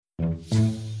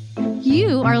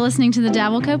You are listening to the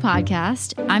Dabbleco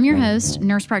podcast. I'm your host,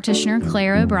 nurse practitioner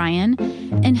Claire O'Brien.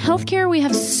 In healthcare, we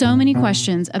have so many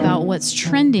questions about what's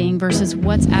trending versus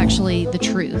what's actually the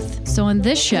truth. So in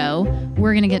this show,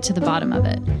 we're going to get to the bottom of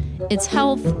it. It's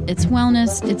health, it's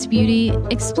wellness, it's beauty,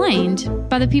 explained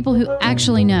by the people who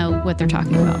actually know what they're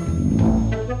talking about.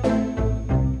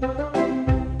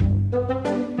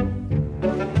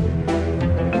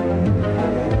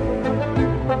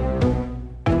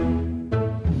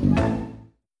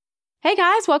 Hey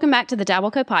guys, welcome back to the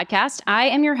Dabbleco podcast. I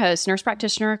am your host, nurse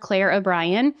practitioner Claire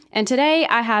O'Brien, and today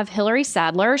I have Hillary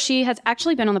Sadler. She has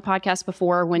actually been on the podcast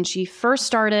before when she first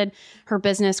started her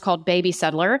business called Baby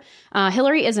Sadler.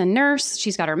 Hillary is a nurse.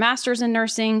 She's got her master's in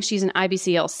nursing. She's an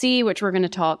IBCLC, which we're going to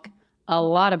talk a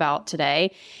lot about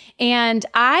today. And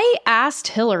I asked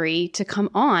Hillary to come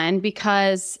on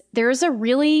because there's a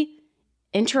really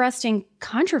interesting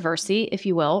controversy, if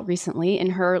you will, recently in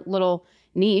her little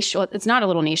niche. Well, it's not a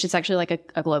little niche. It's actually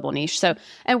like a global niche. So,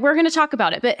 and we're going to talk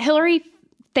about it. But Hillary,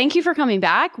 thank you for coming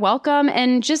back. Welcome.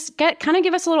 And just kind of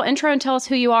give us a little intro and tell us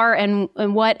who you are and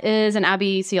what is an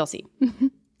IBCLC.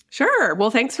 Sure. Well,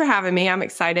 thanks for having me. I'm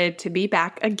excited to be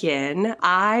back again.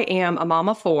 I am a mom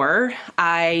of four.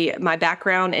 My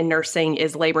background in nursing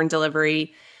is labor and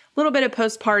delivery, a little bit of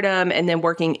postpartum, and then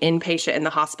working inpatient in the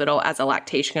hospital as a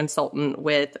lactation consultant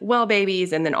with well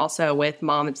babies, and then also with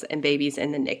moms and babies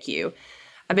in the NICU.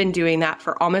 I've been doing that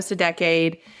for almost a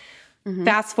decade.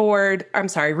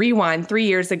 Rewind 3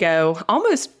 years ago,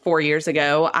 almost 4 years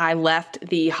ago, I left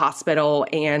the hospital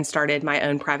and started my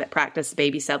own private practice,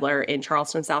 Baby Sadler, in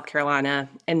Charleston, South Carolina.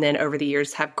 And then over the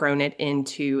years have grown it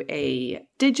into a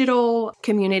digital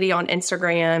community on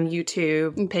Instagram,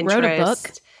 YouTube,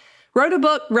 Pinterest. Wrote a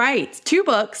book, right. 2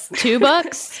 books. 2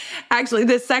 books? Actually,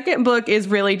 the second book is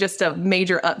really just a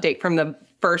major update from the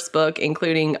first book,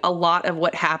 including a lot of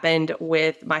what happened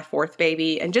with my 4th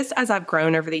baby. And just as I've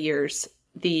grown over the years,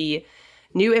 the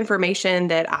new information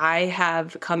that I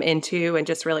have come into and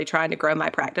just really trying to grow my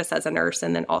practice as a nurse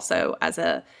and then also as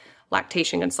a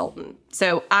lactation consultant.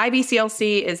 So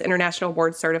IBCLC is International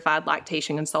Board Certified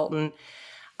Lactation Consultant.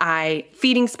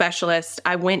 Feeding specialist.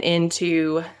 I went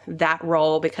into that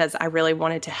role because I really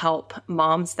wanted to help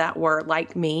moms that were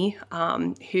like me,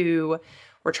 who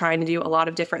were trying to do a lot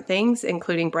of different things,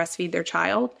 including breastfeed their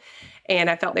child. And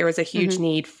I felt there was a huge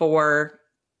need for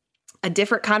a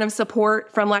different kind of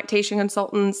support from lactation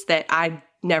consultants that I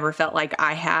never felt like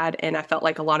I had. And I felt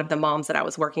like a lot of the moms that I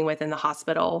was working with in the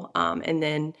hospital, and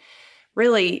then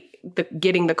really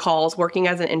getting the calls, working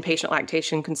as an inpatient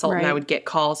lactation consultant, I would get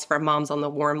calls from moms on the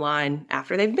warm line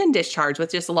after they've been discharged with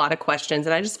just a lot of questions.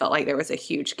 And I just felt like there was a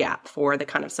huge gap for the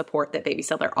kind of support that Baby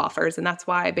Sadler offers. And that's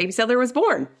why Baby Sadler was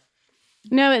born.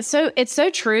 No, it's so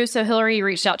true. So Hillary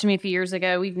reached out to me a few years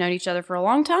ago. We've known each other for a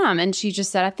long time. And she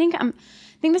just said, I think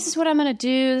this is what I'm going to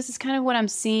do. This is kind of what I'm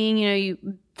seeing. You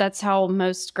know, that's how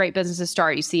most great businesses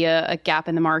start. You see a gap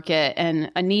in the market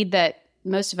and a need that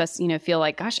most of us, feel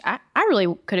like, gosh, I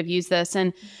really could have used this.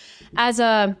 And as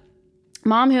a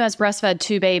mom who has breastfed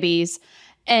 2 babies,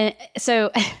 and so,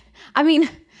 I mean,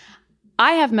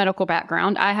 I have medical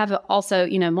background. I have also,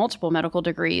 multiple medical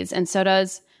degrees. And so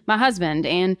does my husband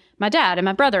and my dad and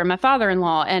my brother and my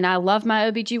father-in-law. And I love my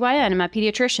OBGYN and my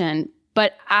pediatrician.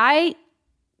 But I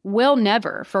will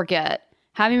never forget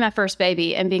having my first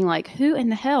baby and being like, who in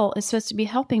the hell is supposed to be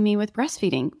helping me with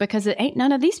breastfeeding? Because it ain't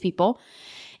none of these people.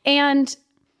 And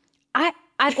I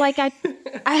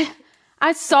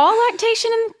saw a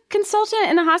lactation consultant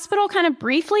in the hospital kind of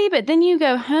briefly, but then you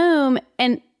go home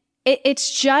and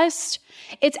it's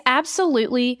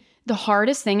absolutely the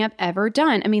hardest thing I've ever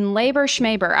done. I mean, labor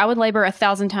schmaber, I would labor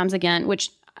 1,000 times again,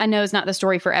 which I know is not the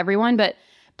story for everyone, but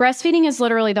breastfeeding is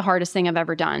literally the hardest thing I've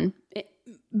ever done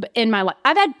in my life.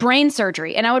 I've had brain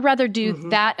surgery and I would rather do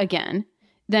that again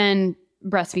than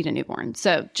breastfeed a newborn.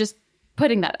 So just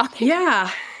putting that out there.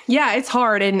 Yeah, it's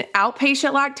hard. And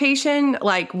outpatient lactation,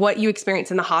 like what you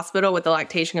experience in the hospital with the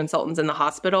lactation consultants in the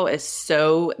hospital, is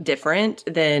so different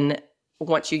than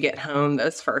once you get home,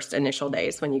 those first initial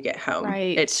days when you get home.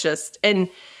 Right. It's just, and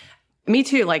me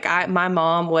too, like my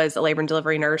mom was a labor and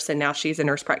delivery nurse and now she's a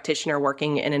nurse practitioner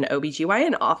working in an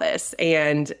OBGYN office.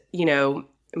 And,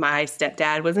 my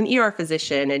stepdad was an ER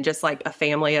physician and just like a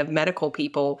family of medical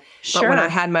people. Sure. But when I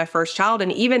had my first child and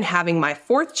even having my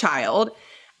 4th child,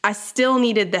 I still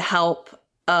needed the help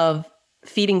of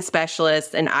feeding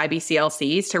specialists and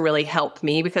IBCLCs to really help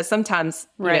me, because sometimes,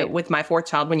 with my 4th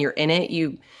child, when you're in it,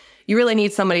 you really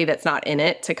need somebody that's not in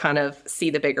it to kind of see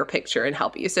the bigger picture and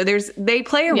help you. So they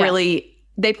play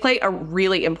a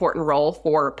really important role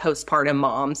for postpartum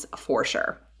moms for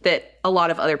sure. that a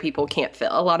lot of other people can't fill.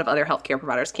 A lot of other healthcare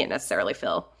providers can't necessarily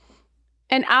fill.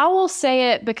 And I will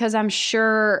say it because I'm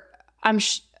sure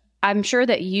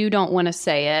that you don't want to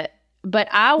say it, but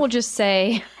I will just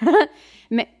say,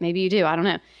 maybe you do, I don't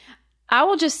know. I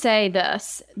will just say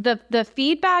this, the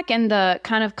feedback and the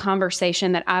kind of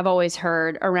conversation that I've always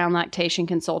heard around lactation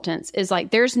consultants is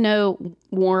like, there's no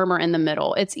warm or in the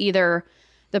middle. It's either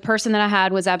the person that I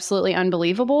had was absolutely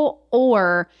unbelievable,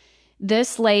 or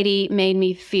this lady made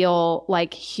me feel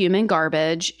like human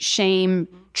garbage, shame,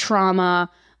 trauma,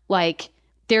 like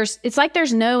it's like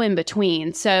there's no in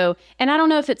between. So, and I don't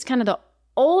know if it's kind of the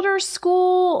older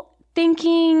school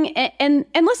thinking, and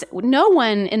listen, no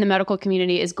one in the medical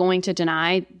community is going to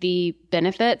deny the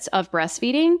benefits of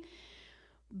breastfeeding.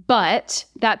 But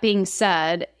that being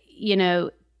said,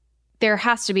 there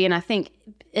has to be, and I think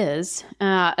is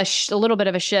a little bit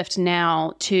of a shift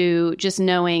now to just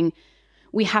knowing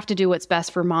we have to do what's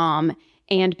best for mom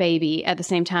and baby at the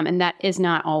same time. And that is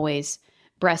not always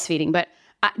breastfeeding. But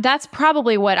that's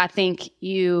probably what I think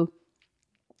you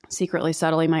secretly,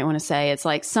 subtly might want to say. It's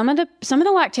like some of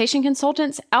the lactation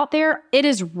consultants out there, it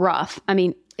is rough. I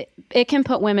mean, it can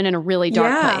put women in a really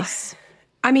dark place.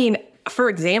 I mean, for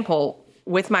example,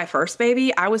 with my first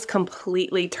baby, I was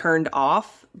completely turned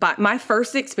off. But my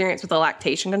first experience with a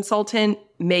lactation consultant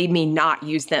made me not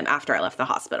use them after I left the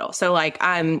hospital. So like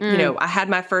I had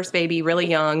my first baby really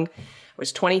young. I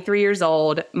was 23 years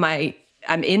old.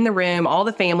 I'm in the room, all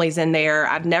the family's in there.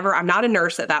 I'm not a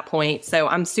nurse at that point. So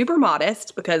I'm super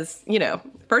modest because,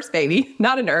 first baby,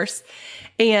 not a nurse.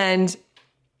 And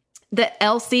the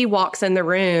LC walks in the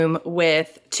room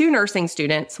with 2 nursing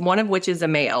students, one of which is a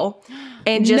male,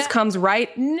 and just comes right.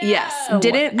 No, yes.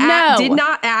 Did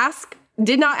not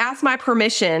ask my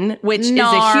permission, which is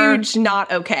a huge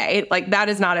not okay. Like that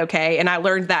is not okay. And I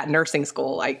learned that in nursing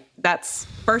school. Like that's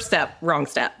first step, wrong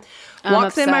step.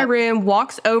 Walks in my room,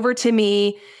 walks over to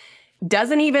me,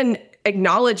 doesn't even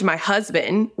acknowledge my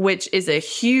husband, which is a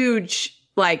huge,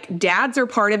 like, dads are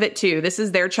part of it too. This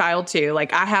is their child too.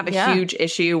 Like, I have a huge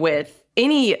issue with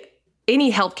any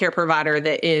healthcare provider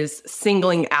that is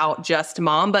singling out just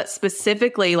mom, but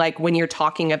specifically, like, when you're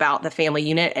talking about the family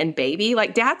unit and baby,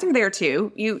 like, dads are there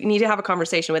too. You need to have a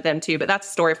conversation with them too, but that's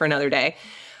a story for another day.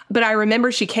 But I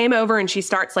remember she came over and she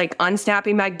starts like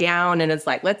unsnapping my gown and is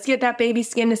like, let's get that baby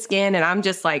skin to skin. And I'm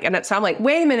just like, so I'm like,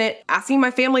 wait a minute, asking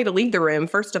my family to leave the room,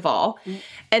 first of all.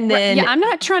 And then I'm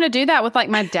not trying to do that with like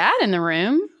my dad in the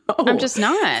room. I'm just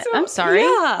not. I'm sorry.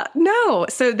 Yeah, no.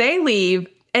 So they leave.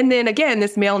 And then again,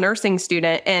 this male nursing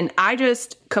student, and I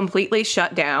just completely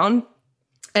shut down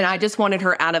and I just wanted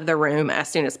her out of the room as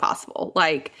soon as possible.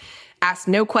 Like, asked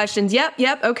no questions. Yep.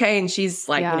 Okay. And she's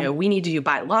like, we need to do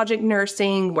biologic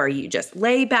nursing where you just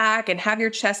lay back and have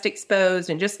your chest exposed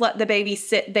and just let the baby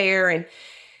sit there and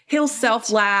he'll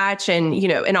self-latch and,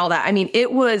 and all that. I mean,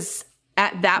 it was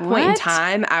at that point in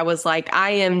time, I was like, I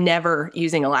am never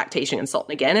using a lactation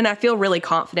consultant again. And I feel really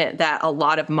confident that a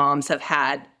lot of moms have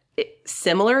had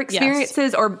similar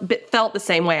experiences or felt the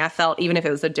same way I felt, even if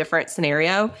it was a different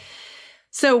scenario.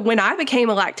 So when I became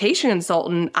a lactation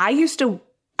consultant, I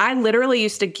literally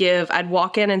used to I'd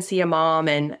walk in and see a mom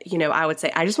and, I would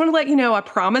say, I just want to let you know, I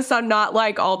promise I'm not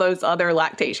like all those other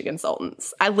lactation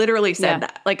consultants. I literally said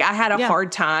that. Like I had a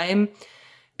hard time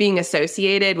being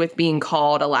associated with being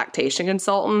called a lactation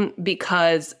consultant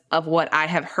because of what I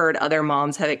have heard other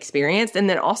moms have experienced and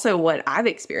then also what I've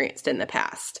experienced in the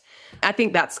past. I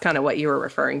think that's kind of what you were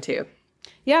referring to.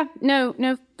 Yeah,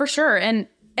 no, for sure. And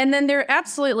then there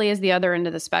absolutely is the other end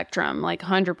of the spectrum, like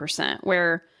 100%,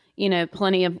 where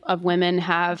plenty of women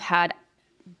have had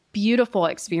beautiful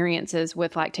experiences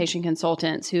with lactation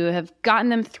consultants who have gotten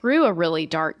them through a really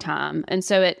dark time. And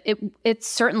so it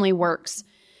certainly works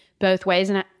both ways.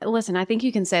 And I think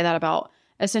you can say that about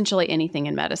essentially anything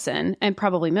in medicine and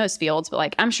probably most fields. But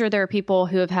like, I'm sure there are people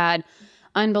who have had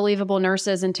unbelievable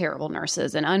nurses and terrible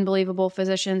nurses and unbelievable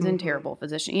physicians and terrible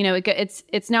physicians.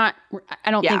 It's not,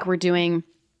 I don't think we're doing,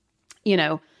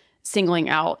 singling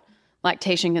out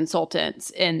lactation consultants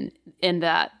in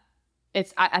that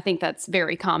I think that's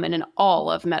very common in all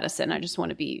of medicine. I just want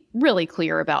to be really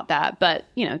clear about that. But,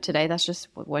 today that's just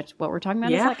what we're talking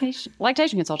about is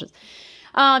lactation consultants.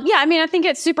 I think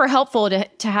it's super helpful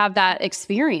to have that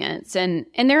experience. And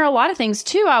there are a lot of things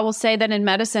too, I will say that in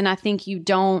medicine, I think you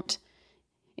don't,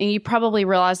 and you probably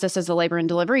realize this as a labor and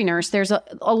delivery nurse, there's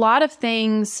a lot of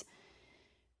things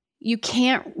you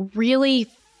can't really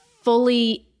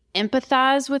fully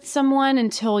empathize with someone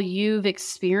until you've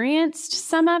experienced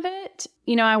some of it.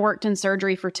 I worked in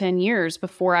surgery for 10 years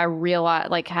before I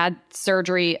realized, had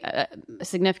surgery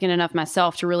significant enough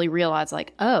myself to really realize,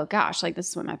 oh gosh, this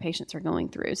is what my patients are going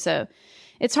through. So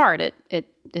it's hard. It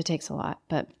takes a lot,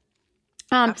 but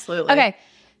Absolutely. Okay.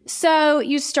 So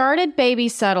you started Baby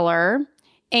Sadler,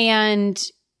 and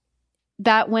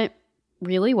that went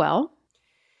really well.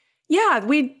 Yeah,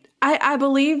 I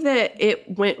believe that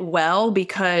it went well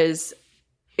because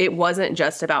it wasn't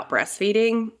just about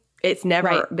breastfeeding. It's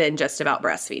never been just about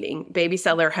breastfeeding. Baby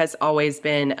Sadler has always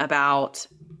been about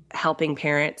helping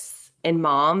parents and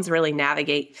moms really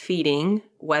navigate feeding,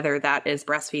 whether that is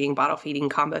breastfeeding, bottle feeding,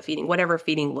 combo feeding, whatever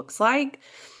feeding looks like,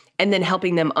 and then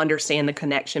helping them understand the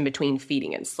connection between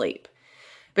feeding and sleep.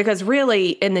 Because really,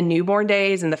 in the newborn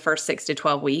days, in the first 6 to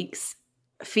 12 weeks,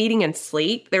 feeding and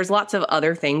sleep, there's lots of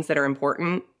other things that are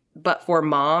important. But for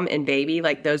mom and baby,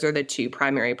 like those are the two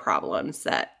primary problems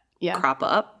that crop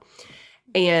up.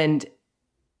 And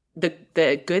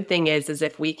the good thing is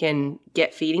if we can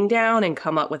get feeding down and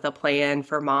come up with a plan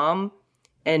for mom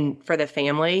and for the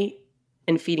family,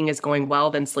 and feeding is going well,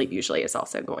 then sleep usually is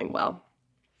also going well.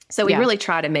 So we really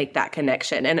try to make that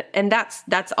connection. And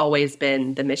that's always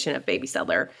been the mission of Baby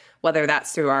Sadler, whether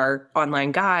that's through our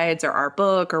online guides or our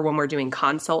book or when we're doing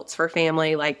consults for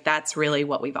family. Like that's really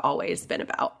what we've always been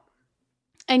about.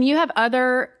 And you have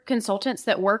other consultants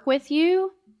that work with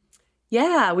you?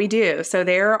 Yeah, we do. So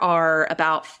there are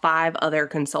about 5 other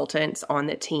consultants on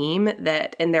the team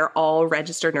and they're all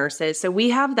registered nurses. So we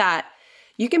have that,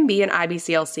 you can be an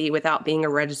IBCLC without being a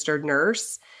registered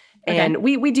nurse. And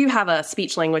we do have a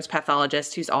speech language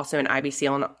pathologist who's also an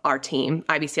IBCLC on our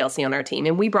team.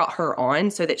 And we brought her on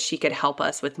so that she could help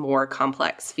us with more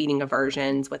complex feeding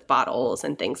aversions with bottles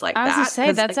and things like that. I was going to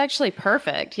say, that's actually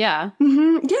perfect. Yeah.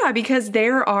 Mm-hmm, yeah, because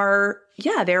there are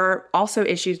also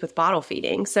issues with bottle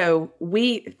feeding. So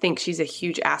we think she's a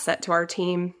huge asset to our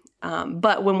team.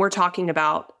 But when we're talking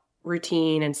about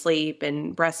routine and sleep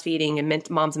and breastfeeding and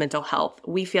mom's mental health,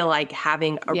 we feel like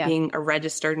being a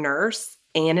registered nurse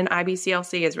and an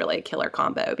IBCLC is really a killer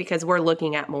combo because we're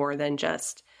looking at more than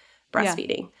just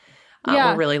breastfeeding.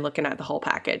 We're really looking at the whole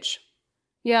package.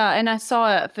 Yeah, and I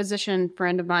saw a physician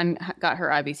friend of mine got her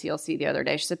IBCLC the other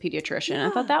day. She's a pediatrician. I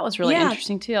thought that was really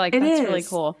interesting too. Like that's really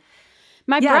cool.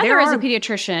 My brother is a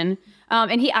pediatrician,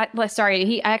 and he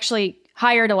actually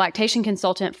hired a lactation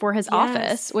consultant for his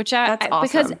office, which that's awesome.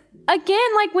 Because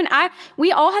again, like when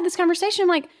we all had this conversation, I'm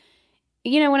like,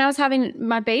 when I was having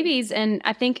my babies, and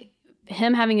I think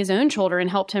him having his own children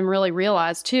helped him really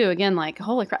realize too, again, like,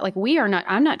 holy crap, like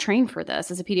I'm not trained for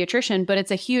this as a pediatrician, but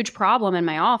it's a huge problem in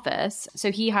my office. So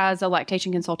he has a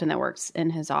lactation consultant that works in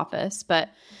his office. But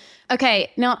okay,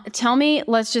 now tell me,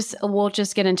 we'll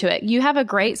just get into it. You have a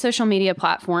great social media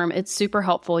platform. It's super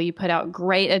helpful. You put out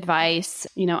great advice.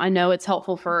 I know it's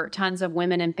helpful for tons of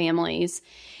women and families.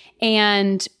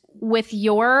 And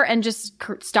and just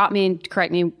stop me and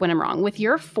correct me when I'm wrong. With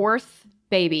your 4th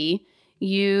baby,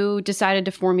 you decided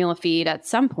to formula feed at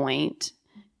some point,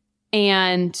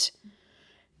 and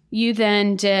you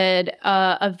then did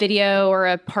a video or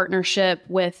a partnership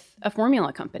with a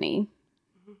formula company.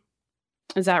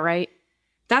 Is that right?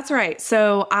 That's right.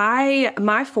 So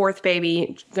my 4th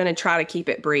baby, going to try to keep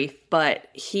it brief, but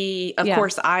of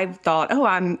course, I've thought,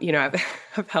 I've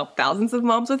helped thousands of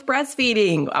moms with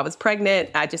breastfeeding. I was pregnant.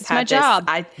 I just had this job.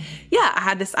 I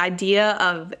had this idea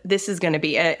of this is going to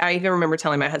be, I even remember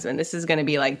telling my husband, this is going to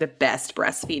be like the best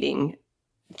breastfeeding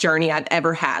journey I've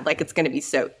ever had. Like it's going to be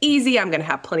so easy. I'm going to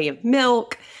have plenty of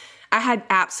milk. I had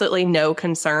absolutely no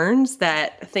concerns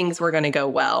that things were going to go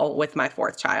well with my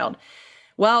 4th child.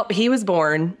 Well, he was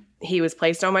born, he was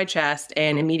placed on my chest,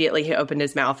 and immediately he opened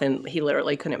his mouth and he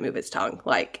literally couldn't move his tongue.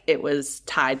 Like it was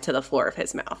tied to the floor of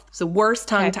his mouth. So worst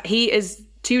tongue, he is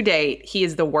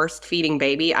the worst feeding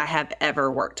baby I have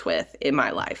ever worked with in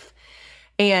my life.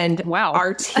 And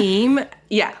our team,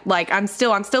 I'm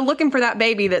still looking for that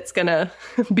baby that's going to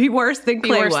be worse than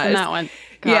Clay was. Than that one.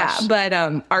 Gosh. Yeah,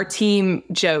 but our team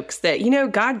jokes that,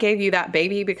 God gave you that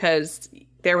baby because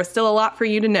there was still a lot for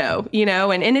you to know,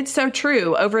 and it's so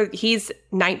true. He's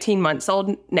 19 months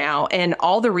old now, and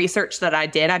all the research that I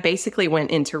did, I basically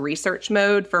went into research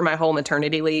mode for my whole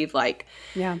maternity leave,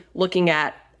 looking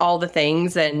at all the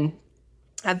things, and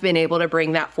I've been able to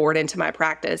bring that forward into my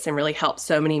practice and really help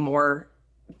so many more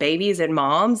babies and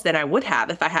moms than I would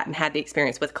have if I hadn't had the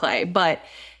experience with Clay. But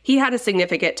he had a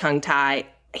significant tongue tie.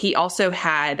 He also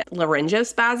had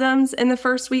laryngospasms in the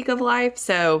first week of life.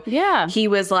 So he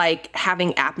was like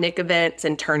having apneic events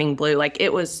and turning blue. Like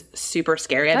it was super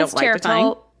scary. That's I don't like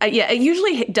terrifying. to tell. It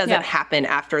usually doesn't happen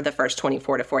after the first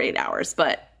 24 to 48 hours,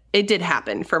 but it did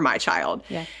happen for my child.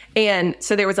 Yeah. And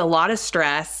so there was a lot of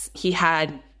stress. He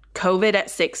had COVID at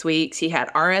 6 weeks. He had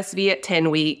RSV at 10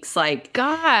 weeks. Like,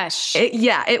 gosh.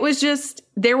 It was just,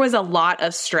 there was a lot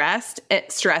of stress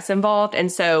involved.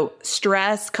 And so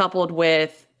stress coupled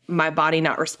with my body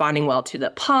not responding well to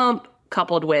the pump,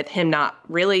 coupled with him not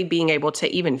really being able to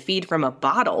even feed from a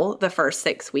bottle the first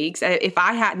 6 weeks. If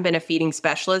I hadn't been a feeding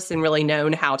specialist and really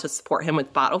known how to support him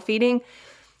with bottle feeding,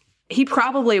 he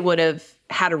probably would have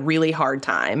had a really hard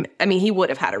time. I mean, he would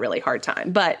have had a really hard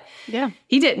time, but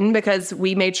he didn't, because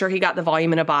we made sure he got the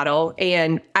volume in a bottle.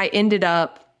 And I ended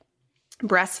up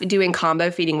doing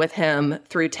combo feeding with him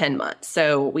through 10 months.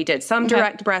 So we did some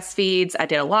direct breastfeeds. I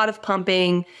did a lot of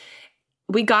pumping.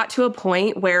 We got to a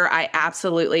point where I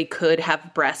absolutely could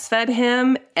have breastfed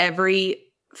him every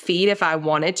feed if I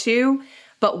wanted to.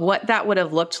 But what that would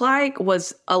have looked like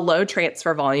was a low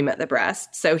transfer volume at the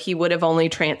breast. So he would have only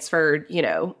transferred,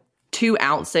 2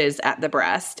 ounces at the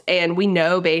breast. And we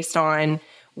know based on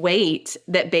weight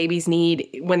that babies need,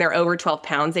 when they're over 12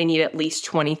 pounds, they need at least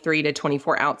 23 to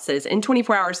 24 ounces in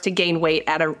 24 hours to gain weight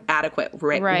at an adequate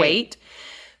weight.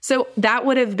 So that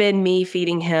would have been me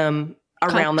feeding him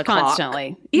around the clock.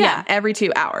 Constantly. Yeah, every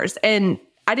 2 hours. And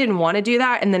I didn't want to do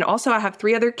that. And then also I have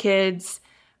 3 other kids,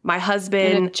 my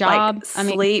husband, job,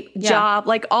 sleep, job,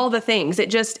 like all the things.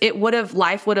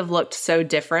 Life would have looked so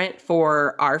different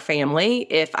for our family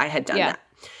if I had done that.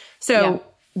 So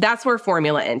that's where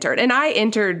formula entered. And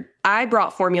I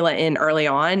brought formula in early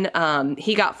on.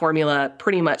 He got formula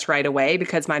pretty much right away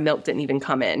because my milk didn't even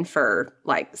come in for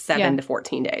like 7 to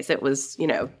 14 days. It was,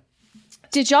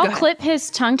 Did y'all clip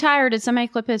his tongue tie, or did somebody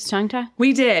clip his tongue tie?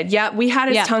 We did. Yeah. We had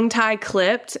his tongue tie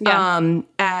clipped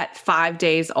at 5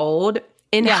 days old.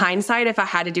 In hindsight, if I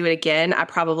had to do it again, I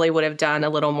probably would have done a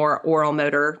little more oral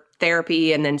motor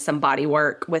therapy and then some body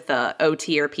work with a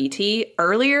OT or PT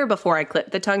earlier before I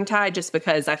clipped the tongue tie, just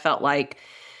because I felt like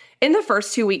in the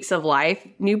first 2 weeks of life,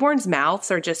 newborns'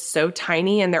 mouths are just so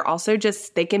tiny, and they're also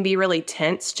they can be really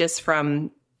tense just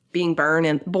from being born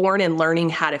and learning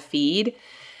how to feed.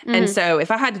 And so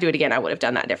if I had to do it again, I would have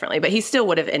done that differently. But he still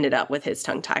would have ended up with his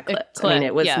tongue tie clipped. I mean,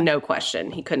 it was no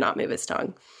question. He could not move his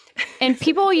tongue. And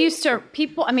I used to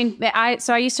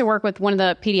work with one of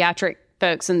the pediatric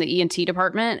folks in the ENT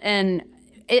department. And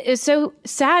it is so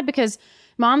sad because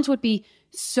moms would be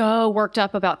so worked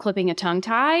up about clipping a tongue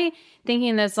tie,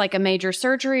 thinking that's like a major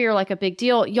surgery or like a big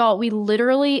deal. Y'all, we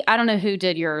literally, I don't know who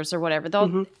did yours or whatever.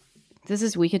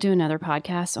 We could do another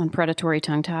podcast on predatory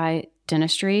tongue tie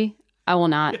dentistry. I will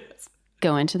not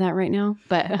go into that right now,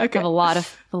 but I have a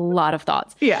lot of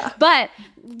thoughts. Yeah. But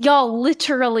y'all,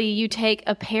 literally, you take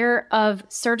a pair of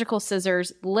surgical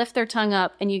scissors, lift their tongue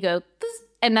up, and you go,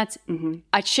 and that's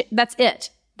that's it.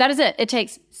 That is it. It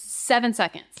takes 7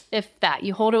 seconds, if that.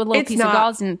 You hold it with a little piece of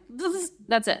gauze, and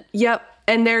that's it. Yep.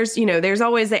 And there's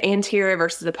always the anterior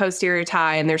versus the posterior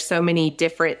tie, and there's so many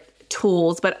different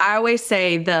tools. But I always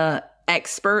say the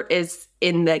expert is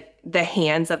in the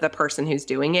hands of the person who's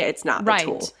doing it. It's not the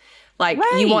tool. Like,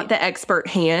 you want the expert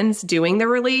hands doing the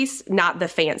release, not the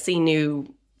fancy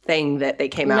new thing that they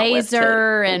came out with.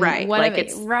 Laser and whatever.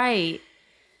 Like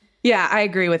yeah, I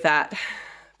agree with that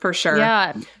for sure.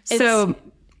 Yeah. So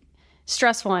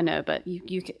stressful, I know, but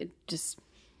you could just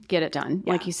get it done.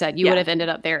 Yeah. Like you said, you would have ended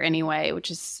up there anyway,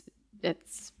 it's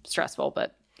stressful,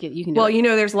 but you can do it.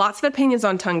 There's lots of opinions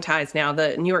on tongue ties now.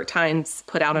 The New York Times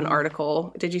put out an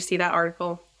article. Did you see that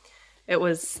article? It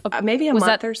was maybe a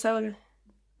month or so ago.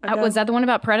 Was that the one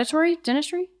about predatory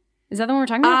dentistry? Is that the one we're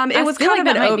talking about? It was kind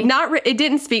of it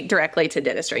didn't speak directly to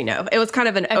dentistry. No, it was kind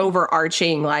of an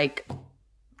overarching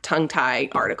tongue tie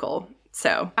article.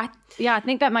 So I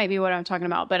think that might be what I'm talking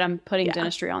about, but I'm putting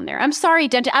dentistry on there. I'm sorry,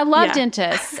 I love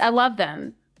dentists. I love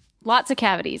them. Lots of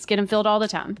cavities. Get them filled all the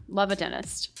time. Love a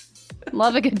dentist.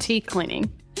 Love a good teeth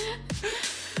cleaning.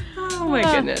 Oh my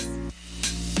goodness.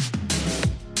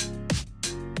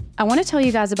 I want to tell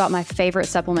you guys about my favorite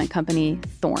supplement company,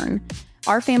 Thorne.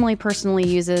 Our family personally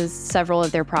uses several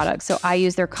of their products. So I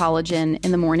use their collagen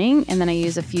in the morning, and then I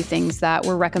use a few things that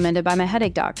were recommended by my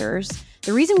headache doctors.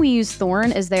 The reason we use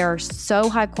Thorne is they are so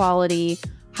high quality,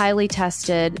 highly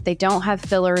tested. They don't have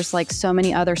fillers like so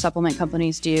many other supplement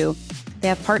companies do. They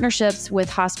have partnerships with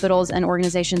hospitals and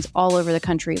organizations all over the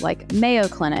country, like Mayo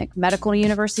Clinic, Medical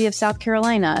University of South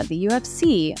Carolina, the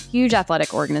UFC, huge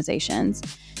athletic organizations.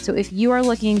 So if you are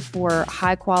looking for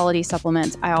high quality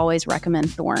supplements, I always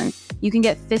recommend Thorne. You can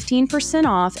get 15%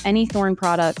 off any Thorne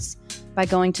products by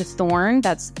going to Thorne,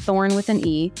 that's Thorne with an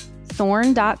E,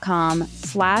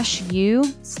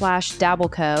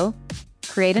 thorne.com/u/dabbleco.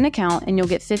 Create an account and you'll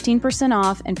get 15%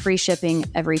 off and free shipping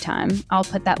every time. I'll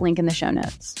put that link in the show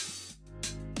notes.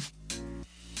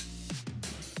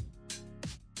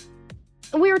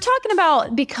 We were talking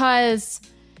about, because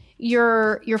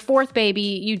your fourth baby,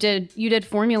 you did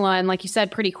formula, and like you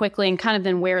said, pretty quickly, and kind of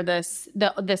then where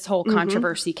this whole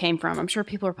controversy came from. I'm sure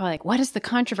people are probably like, what is the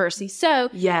controversy? So,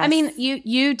 yes. I mean,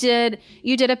 you did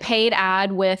a paid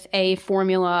ad with a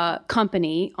formula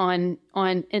company on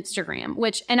Instagram,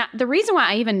 the reason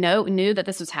why I even knew that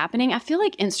this was happening, I feel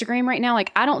like Instagram right now,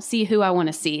 like I don't see who I want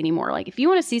to see anymore. Like if you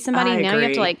want to see somebody now, you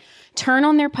have to like turn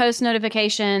on their post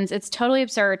notifications. It's totally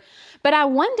absurd. But I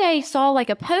one day saw like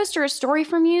a post or a story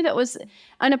from you that was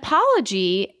an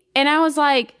apology. And I was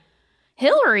like,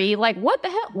 Hillary, like what the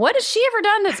hell? What has she ever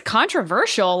done that's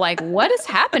controversial? Like what is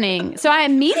happening? So I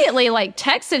immediately like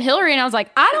texted Hillary and I was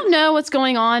like, I don't know what's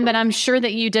going on, but I'm sure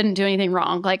that you didn't do anything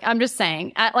wrong. Like I'm just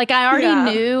saying, I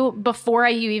already knew before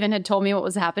you even had told me what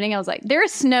was happening. I was like,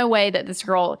 there's no way that this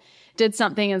girl did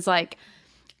something as like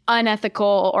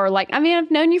unethical or like, I mean, I've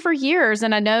known you for years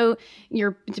and I know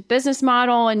your business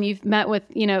model and you've met with,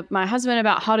 my husband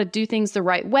about how to do things the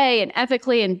right way and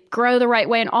ethically and grow the right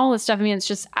way and all this stuff. I mean, it's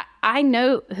just, I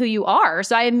know who you are.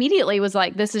 So I immediately was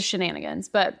like, this is shenanigans.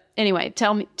 But anyway,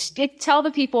 tell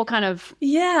the people kind of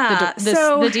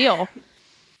the deal.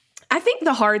 I think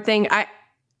the hard thing,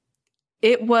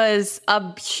 it was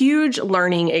a huge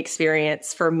learning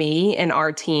experience for me and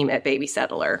our team at Baby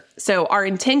Sadler. So our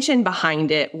intention behind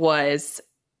it was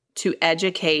to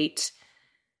educate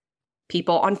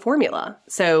people on formula.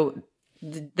 So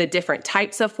the different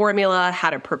types of formula, how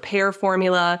to prepare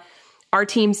formula. Our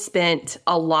team spent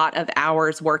a lot of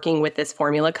hours working with this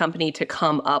formula company to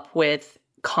come up with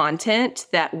content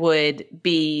that would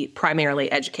be primarily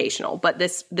educational. But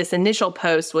this initial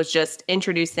post was just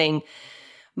introducing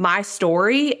my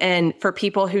story, and for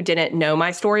people who didn't know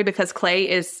my story, because Clay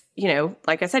is,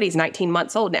 like I said, he's 19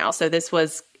 months old now. So this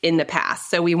was in the past.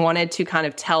 So we wanted to kind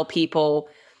of tell people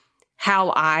how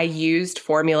I used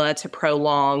formula to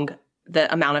prolong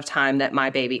the amount of time that my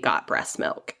baby got breast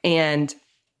milk. And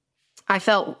I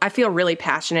feel really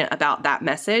passionate about that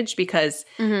message because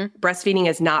breastfeeding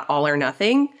is not all or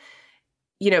nothing.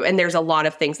 And there's a lot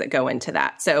of things that go into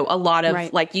that. So a lot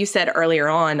of, like you said earlier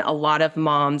on, a lot of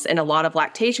moms and a lot of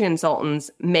lactation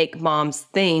consultants make moms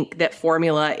think that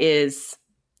formula is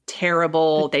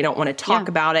terrible. They don't want to talk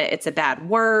about it. It's a bad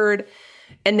word.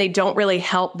 And they don't really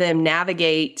help them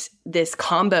navigate this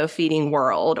combo feeding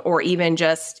world, or even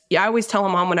just, I always tell a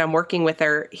mom when I'm working with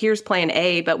her, here's plan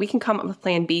A, but we can come up with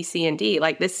plan B, C, and D.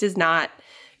 Like this is not,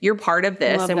 you're part of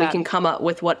this, and we can come up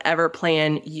with whatever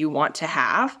plan you want to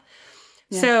have.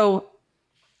 Yeah. So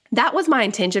that was my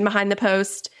intention behind the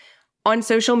post. On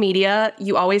social media,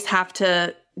 you always have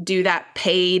to do that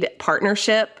paid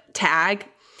partnership tag.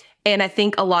 And I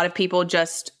think a lot of people in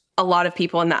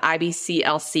the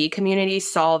IBCLC community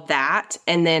saw that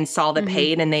and then saw the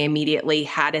paid, and they immediately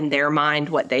had in their mind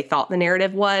what they thought the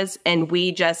narrative was. And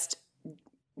we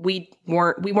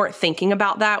weren't thinking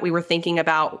about that. We were thinking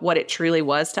about what it truly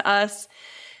was to us.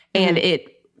 And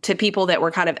to people that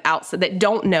were kind of outside, that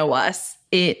don't know us,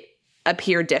 it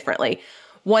appeared differently.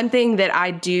 One thing that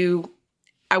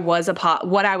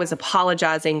what I was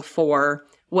apologizing for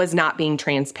was not being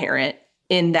transparent,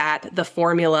 in that the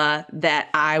formula that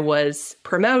I was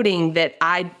promoting, that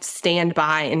I stand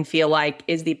by and feel like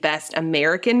is the best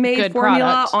American-made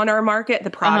formula on our market, the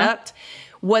product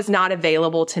was not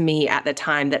available to me at the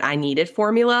time that I needed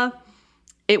formula.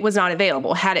 It was not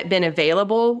available. Had it been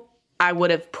available, I would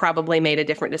have probably made a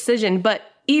different decision. But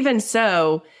even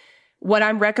so, what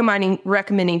I'm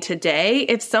recommending today,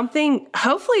 if something,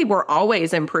 hopefully we're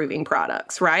always improving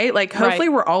products, right? Like hopefully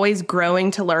we're always growing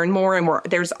to learn more, and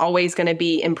there's always going to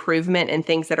be improvement in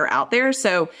things that are out there.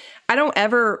 So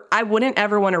I wouldn't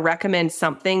ever want to recommend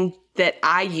something that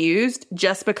I used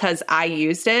just because I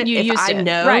used it.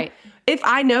 If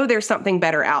I know there's something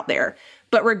better out there.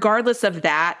 But regardless of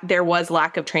that, there was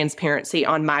lack of transparency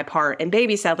on my part in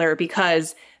Baby Sadler,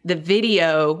 because the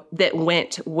video that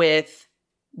went with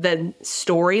the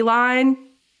storyline,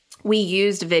 we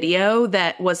used video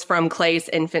that was from Clay's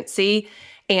infancy,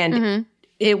 and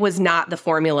it was not the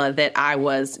formula that I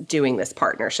was doing this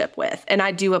partnership with. And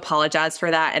I do apologize for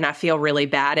that, and I feel really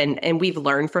bad, and we've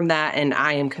learned from that, and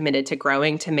I am committed to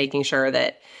growing, to making sure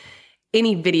that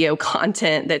any video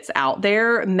content that's out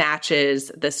there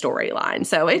matches the storyline.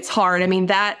 So it's hard. I mean,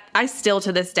 that I still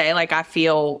to this day, like I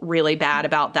feel really bad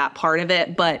about that part of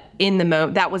it. But in the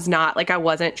moment, that was not like, I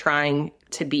wasn't trying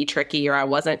to be tricky, or I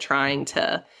wasn't trying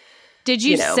to. Did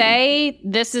you say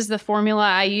this is the formula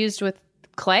I used with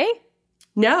Clay?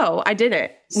 No, I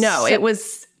didn't. No,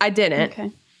 I didn't.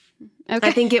 Okay.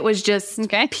 I think it was just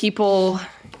people.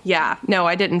 Yeah. No,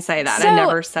 I didn't say that. I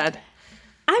never said.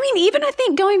 I mean, even I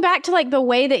think going back to like the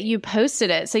way that you posted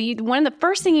it. So one of the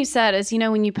first thing you said is,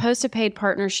 when you post a paid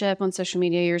partnership on social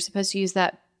media, you're supposed to use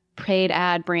that paid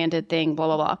ad branded thing, blah,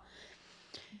 blah, blah.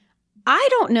 I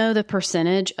don't know the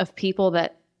percentage of people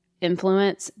that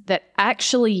influence that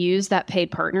actually use that paid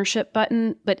partnership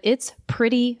button, but it's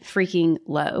pretty freaking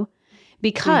low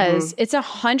because it's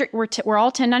 100. We're all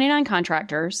 1099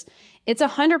 contractors. It's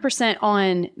 100%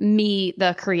 on me,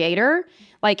 the creator.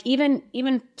 Like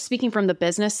even speaking from the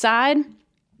business side,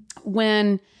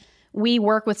 when we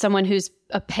work with someone who's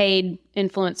a paid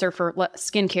influencer for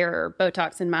skincare or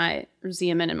Botox in my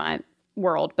Xeomin in my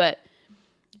world, but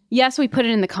yes, we put it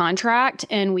in the contract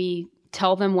and we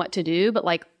tell them what to do, but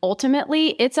like ultimately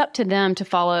it's up to them to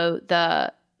follow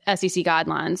the SEC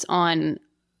guidelines on,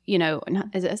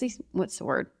 is it SEC? What's the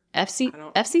word? FCC?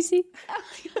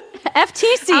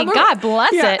 FTC, God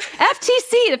bless it.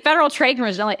 FTC, the Federal Trade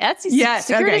Commission, like FTC,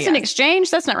 Securities and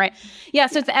Exchange. That's not right. Yeah,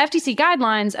 so it's the FTC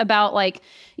guidelines about like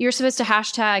you're supposed to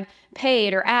hashtag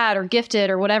paid or ad or gifted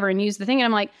or whatever and use the thing. And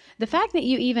I'm like, the fact that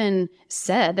you even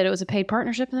said that it was a paid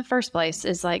partnership in the first place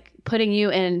is like putting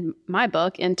you in my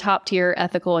book in top tier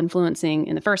ethical influencing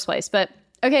in the first place. But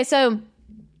okay, so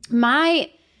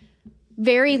my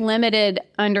very limited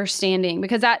understanding,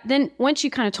 because then once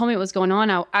you kind of told me what was going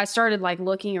on, I started like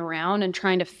looking around and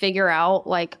trying to figure out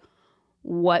like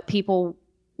what people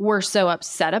were so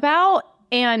upset about.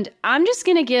 And I'm just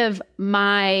going to give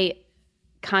my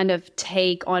kind of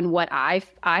take on what I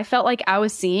felt like I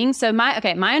was seeing. So my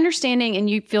understanding, and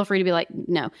you feel free to be like,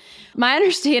 no, my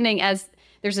understanding as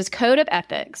there's this code of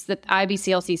ethics that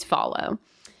IBCLCs follow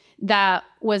that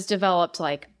was developed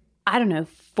like, I don't know,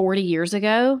 40 years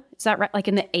ago. Is that right? Like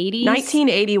in the 80s?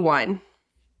 1981.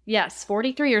 Yes,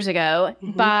 43 years ago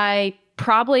by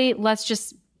probably, let's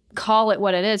just call it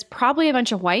what it is, probably a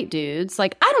bunch of white dudes.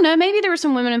 Like, I don't know, maybe there were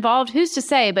some women involved. Who's to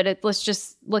say? But let's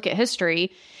just look at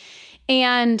history.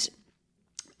 And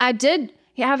I did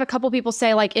have a couple people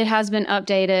say like it has been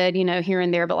updated, here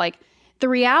and there. But like the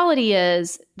reality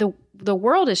is the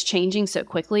world is changing so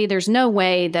quickly. There's no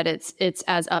way that it's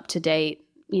as up to date,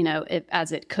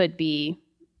 as it could be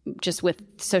just with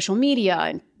social media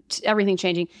and everything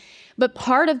changing. But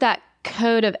part of that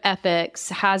code of ethics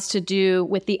has to do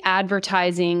with the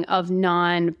advertising of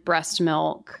non-breast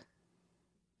milk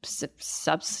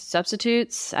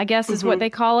substitutes, I guess is what they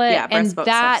call it. Yeah, breast milk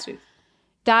substitutes.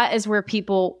 That is where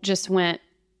people just went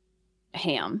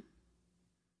ham.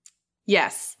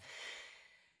 Yes.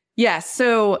 Yes.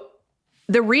 So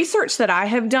the research that I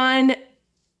have done,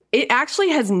 it actually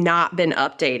has not been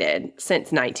updated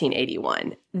since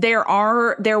 1981.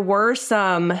 There were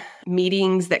some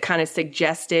meetings that kind of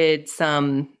suggested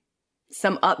some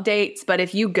updates, but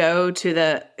if you go to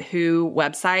the WHO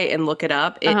website and look it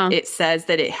up, it says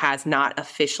that it has not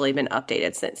officially been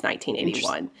updated since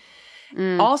 1981.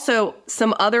 Also,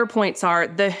 some other points are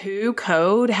the WHO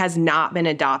code has not been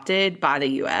adopted by the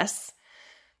U.S.,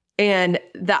 and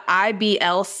the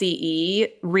IBLCE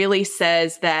really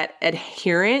says that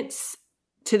adherence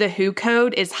to the WHO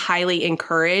code is highly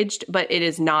encouraged, but it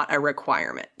is not a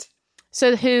requirement.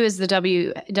 So WHO is the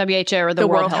WHO or the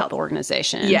World Health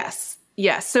Organization. Yes.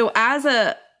 Yes. So as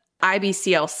a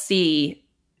IBCLC,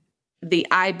 the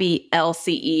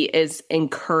IBLCE is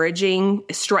encouraging,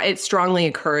 it's strongly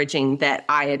encouraging that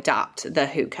I adopt the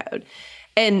WHO code.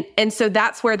 And so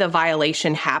that's where the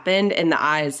violation happened in the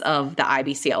eyes of the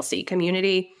IBCLC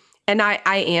community. And I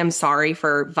am sorry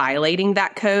for violating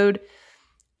that code.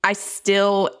 I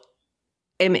still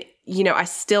am, I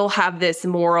still have this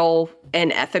moral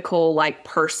and ethical, like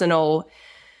personal,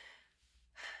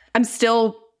 I'm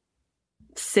still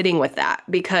sitting with that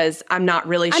because I'm not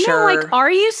really sure. I know, like,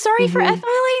 are you sorry for violating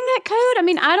that code? I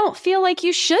mean, I don't feel like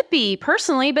you should be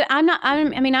personally, but I'm not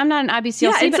an IBCLC,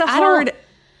 yeah, it's but I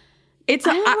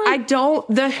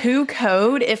don't, the WHO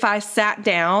code, if I sat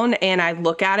down and I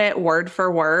look at it word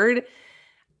for word,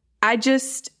 I'm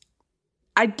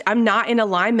not in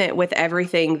alignment with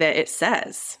everything that it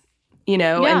says,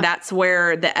 and that's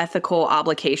where the ethical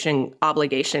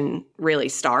obligation really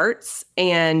starts.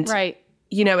 And,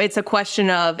 it's a question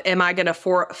of, am I going to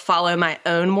follow my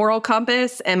own moral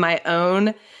compass and my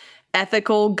own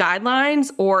ethical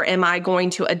guidelines, or am I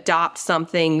going to adopt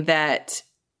something that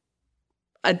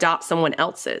adopt someone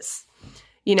else's,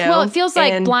 Well, it feels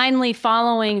like blindly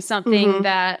following something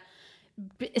that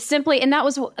simply, and that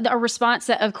was a response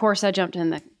that, of course, I jumped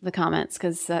in the comments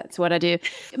because that's what I do.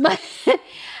 But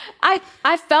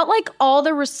I felt like all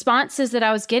the responses that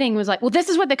I was getting was like, well, this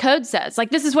is what the code says. Like,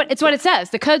 this is what it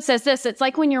says. The code says this. It's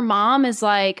like when your mom is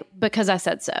like, because I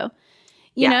said so.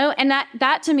 You know, and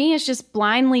that to me is just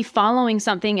blindly following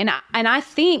something. And I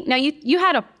think now you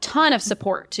had a ton of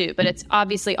support too, but it's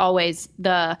obviously always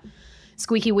the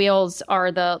squeaky wheels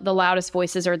are the loudest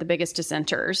voices are the biggest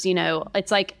dissenters. You know,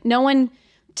 it's like no one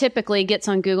typically gets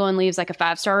on Google and leaves like a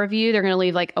 5-star review. They're going to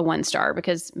leave like a 1-star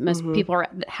because most people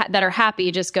that are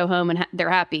happy just go home and they're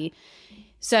happy.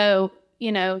 So,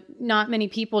 you know, not many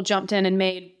people jumped in and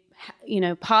made, you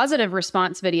know, positive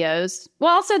response videos.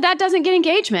 Well, also that doesn't get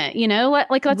engagement, you know,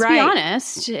 let's be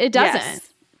honest, it doesn't. Yes.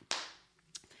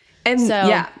 And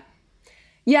so,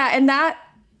 yeah. And that,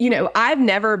 you know, I've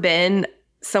never been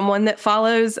someone that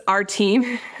follows our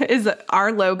team is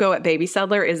our logo at Baby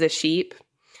Sadler is a sheep.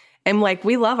 And like,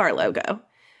 we love our logo,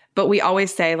 but we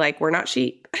always say like, we're not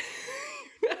sheep,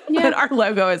 but our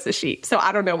logo is a sheep. So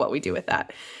I don't know what we do with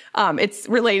that. It's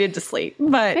related to sleep,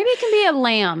 but maybe it can be a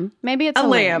lamb. Maybe it's a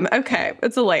lamb. Okay.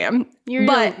 It's a lamb. You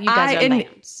guys are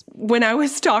lambs. When I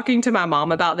was talking to my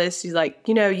mom about this, she's like,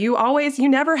 you know, you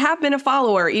never have been a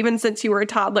follower, even since you were a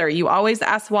toddler. You always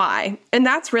ask why. And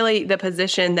that's really the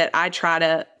position that I try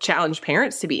to challenge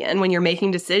parents to be in when you're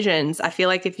making decisions. I feel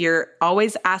like if you're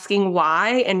always asking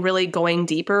why and really going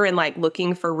deeper and like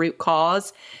looking for root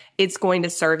cause, it's going to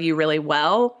serve you really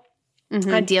well.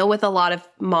 I deal with a lot of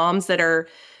moms that are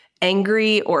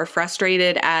angry or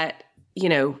frustrated at, you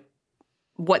know,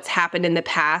 what's happened in the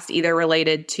past, either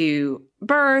related to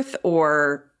birth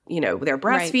or, you know, their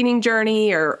breastfeeding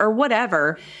journey or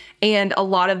whatever. And a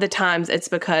lot of the times it's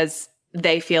because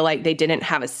they feel like they didn't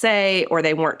have a say or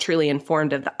they weren't truly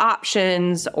informed of the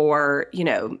options or, you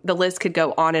know, the list could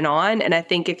go on. And I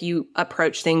think if you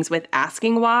approach things with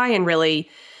asking why and really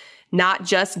not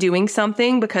just doing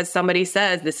something because somebody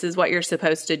says this is what you're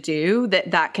supposed to do,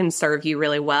 that can serve you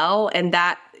really well. And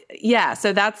that,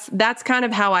 so that's kind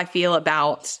of how I feel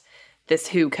about this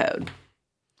WHO code.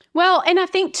 Well, and I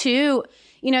think too,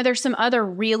 you know, there's some other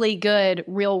really good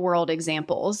real world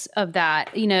examples of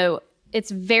that. You know,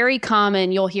 it's very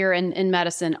common, you'll hear in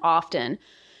medicine often.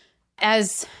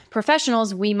 As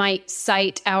professionals, we might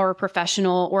cite our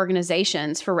professional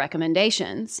organizations for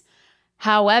recommendations.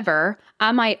 However,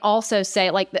 I might also say,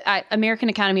 like, the American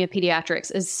Academy of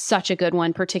Pediatrics is such a good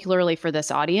one, particularly for this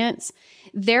audience.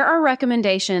 There are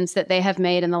recommendations that they have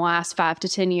made in the last 5 to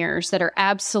 10 years that are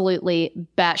absolutely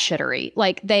batshittery.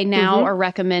 Like, they now are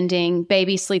recommending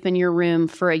baby sleep in your room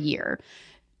for a year.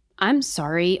 I'm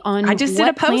sorry, I just did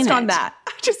a post on that.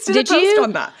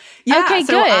 Yeah, okay,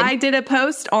 so good. I did a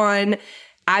post on...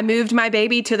 I moved my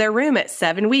baby to their room at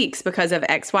 7 weeks because of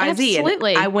XYZ.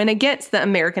 Absolutely. And I went against the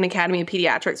American Academy of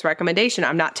Pediatrics recommendation.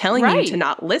 I'm not telling you to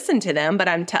not listen to them, but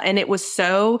and it was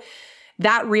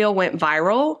that reel went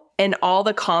viral and all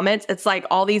the comments, it's like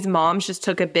all these moms just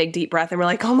took a big deep breath and were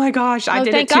like, oh my gosh, I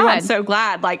did it too. God. I'm so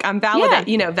glad. Like I'm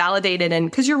validated.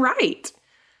 And cause you're right.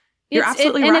 You're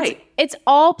absolutely right. It's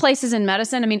all places in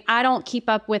medicine. I mean, I don't keep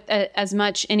up with as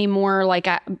much anymore. Like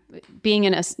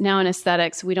being now in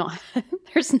aesthetics, we don't.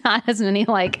 There's not as many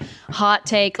like hot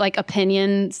take like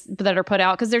opinions that are put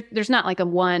out because there's not like a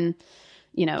one,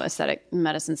 you know, aesthetic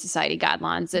medicine society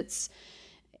guidelines. It's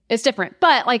different.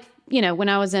 But like, you know, when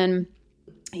I was in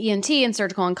ENT and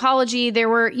surgical oncology, there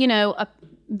were, you know,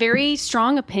 very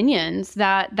strong opinions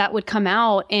that would come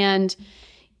out. And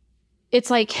it's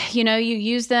like, you know, you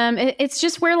use them. It's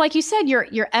just where, like you said,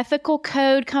 your ethical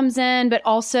code comes in, but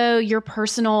also your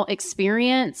personal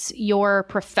experience, your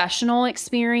professional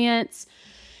experience.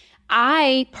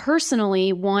 I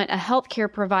personally want a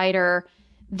healthcare provider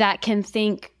that can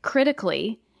think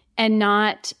critically and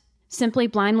not simply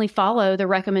blindly follow the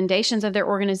recommendations of their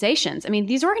organizations. I mean,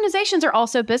 these organizations are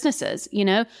also businesses, you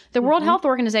know. The World Health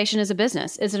Organization is a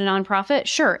business. Is it a nonprofit?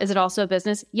 Sure. Is it also a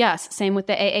business? Yes. Same with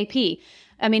the AAP.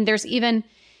 I mean, there's even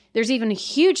a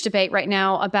huge debate right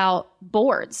now about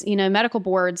boards, you know, medical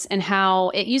boards, and how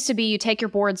it used to be you take your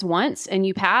boards once and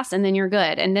you pass and then you're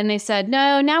good. And then they said,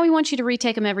 no, now we want you to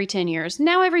retake them every 10 years,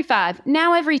 now every 5,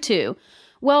 now every 2.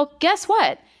 Well, guess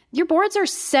what? Your boards are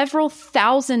several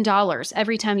 $1,000s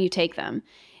every time you take them.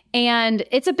 And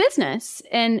it's a business.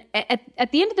 And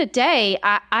at the end of the day,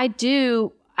 I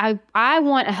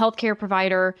want a healthcare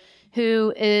provider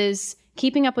who is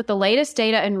keeping up with the latest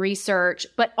data and research,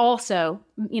 but also,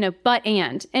 you know,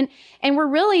 and we're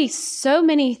really, so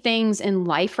many things in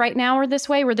life right now are this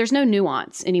way where there's no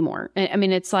nuance anymore. I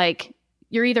mean, it's like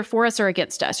you're either for us or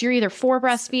against us. You're either for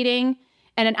breastfeeding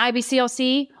and an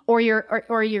IBCLC or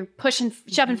you're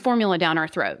shoving formula down our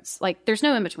throats. Like there's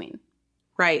no in between.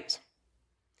 Right.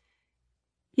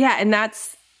 Yeah. And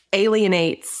that's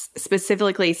alienates,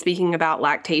 specifically speaking about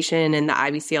lactation in the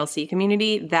IBCLC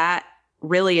community, that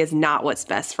really is not what's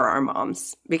best for our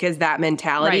moms, because that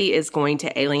mentality Right. is going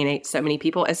to alienate so many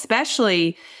people,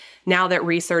 especially now that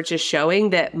research is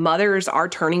showing that mothers are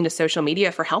turning to social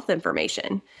media for health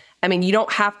information. I mean, you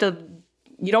don't have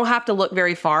to look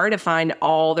very far to find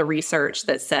all the research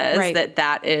that says Right.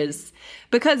 that is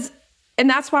because, and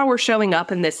that's why we're showing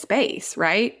up in this space,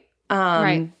 right?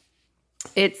 Right.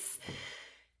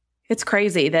 It's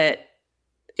crazy that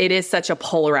it is such a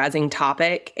polarizing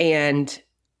topic, and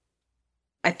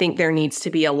I think there needs to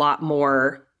be a lot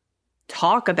more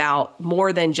talk about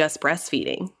more than just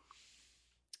breastfeeding.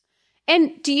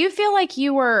 And do you feel like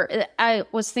I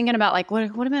was thinking about like, what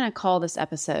am I going to call this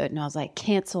episode? And I was like,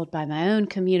 canceled by my own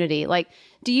community. Like,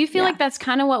 do you feel like that's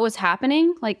kind of what was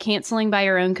happening? Like canceling by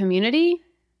your own community?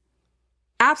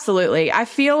 Absolutely. I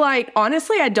feel like,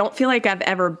 honestly, I don't feel like I've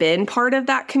ever been part of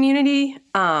that community.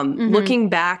 Looking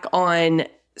back on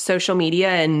social media,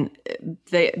 and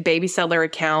the Baby Sadler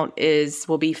account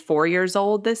will be 4 years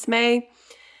old this May.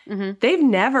 They've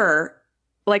never,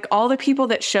 like all the people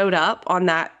that showed up on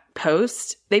that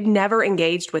post, they've never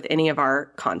engaged with any of our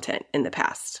content in the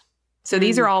past. So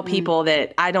these are all people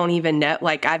that I don't even know,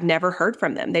 like I've never heard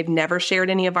from them. They've never shared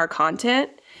any of our content.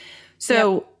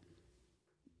 So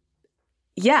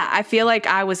yeah, I feel like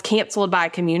I was canceled by a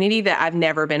community that I've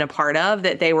never been a part of,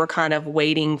 that they were kind of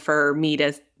waiting for me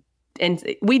to. And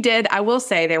I will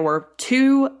say there were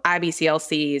 2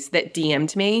 IBCLCs that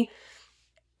DM'd me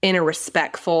in a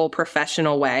respectful,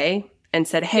 professional way and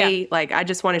said, hey, like, I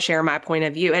just want to share my point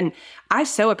of view. And I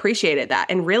so appreciated that.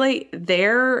 And really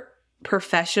their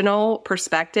professional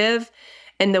perspective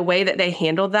and the way that they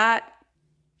handled that,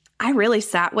 I really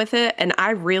sat with it, and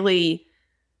I really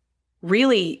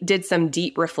did some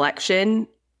deep reflection.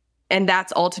 And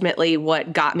that's ultimately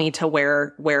what got me to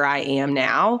where I am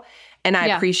now. And I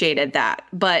appreciated that.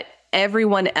 But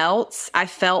everyone else, I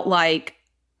felt like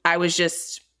I was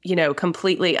just,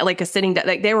 completely like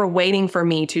like they were waiting for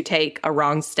me to take a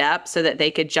wrong step so that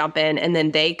they could jump in, and then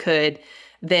they could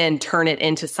then turn it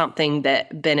into something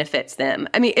that benefits them.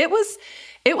 I mean, it was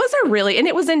and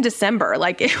it was in December.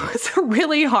 Like, it was a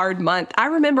really hard month. I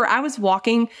remember I was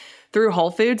walking through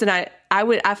Whole Foods, and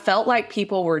I felt like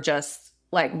people were just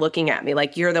like looking at me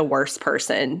like, you're the worst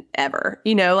person ever.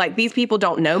 Like, these people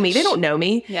don't know me. They don't know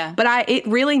me. Yeah. But it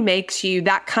really makes you,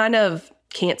 that kind of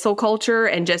cancel culture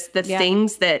and just the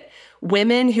things that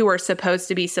women who are supposed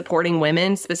to be supporting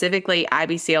women, specifically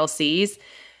IBCLCs,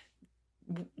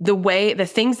 the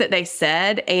things that they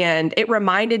said, and it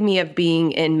reminded me of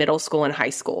being in middle school and high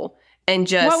school. And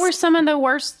just, what were some of the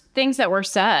worst things that were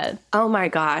said? Oh my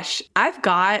gosh. I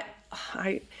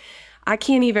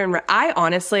can't even, I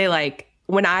honestly, like,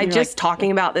 when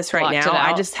talking about this right now,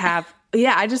 I just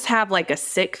have like a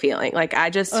sick feeling. Like, I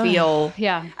just feel,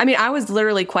 I mean, I was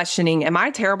literally questioning, am I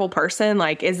a terrible person?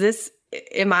 Like,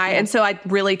 am I? And so I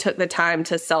really took the time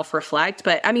to self-reflect.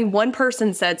 But I mean, one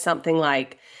person said something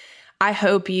like, I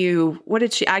hope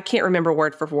I can't remember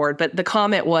word for word, but the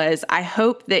comment was, I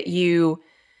hope that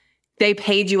they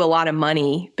paid you a lot of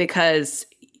money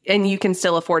and you can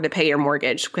still afford to pay your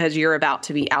mortgage because you're about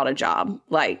to be out of job.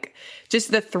 Like,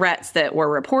 just the threats that were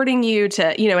reporting you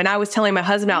to, and I was telling my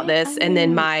husband about this, and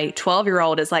then my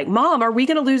 12-year-old is like, Mom, are we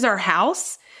going to lose our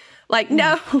house? Like,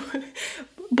 no.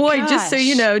 Boy, just so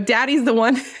you know, Daddy's the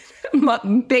one.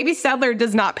 Baby Sadler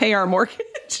does not pay our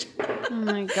mortgage. Oh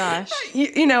my gosh.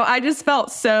 I just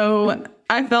felt so,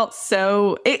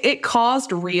 it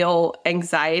caused real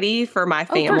anxiety for my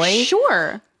family. Oh, for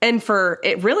sure. And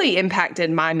it really impacted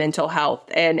my mental health.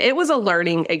 And it was a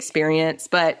learning experience.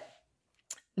 But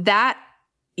that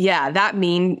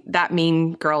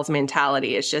mean girl's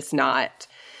mentality is just not,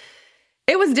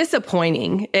 it was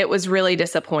disappointing. It was really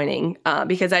disappointing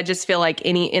because I just feel like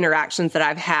any interactions that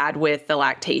I've had with the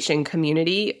lactation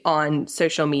community on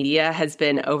social media has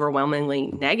been overwhelmingly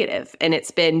negative. And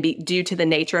it's been due to the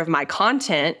nature of my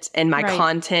content and my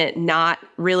content not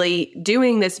really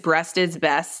doing this breast is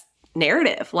best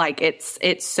narrative. Like, it's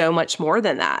so much more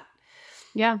than that.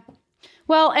 Yeah.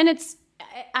 Well, and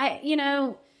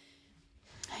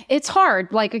it's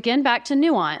hard, like, again, back to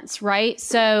nuance, right?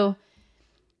 So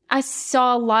I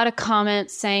saw a lot of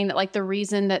comments saying that, like, the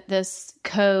reason that this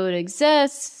code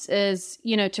exists is,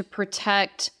 to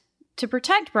protect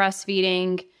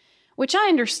breastfeeding, which I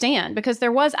understand, because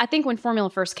I think when formula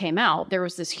first came out, there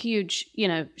was this huge,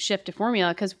 shift to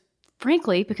formula because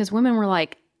women were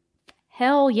like,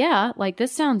 hell yeah, like,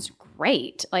 this sounds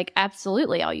great. Like,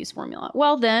 absolutely, I'll use formula.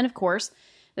 Well, then, of course,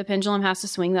 the pendulum has to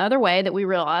swing the other way, that we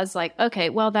realize, like, okay,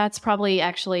 well, that's probably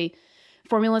actually,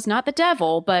 formula is not the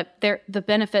devil, but the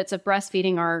benefits of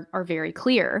breastfeeding are very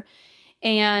clear.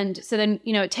 And so then,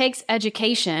 it takes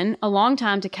education a long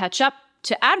time to catch up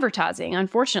to advertising,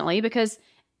 unfortunately, because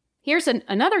here's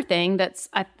another thing that's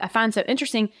I find so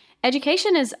interesting.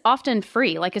 Education is often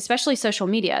free, like especially social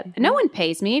media. Mm-hmm. No one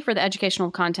pays me for the educational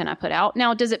content I put out.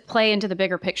 Now, does it play into the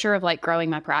bigger picture of like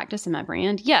growing my practice and my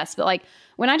brand? Yes. But like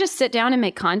when I just sit down and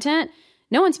make content,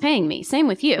 no one's paying me. Same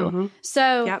with you. Mm-hmm.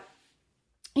 So, yep.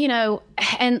 You know,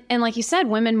 and like you said,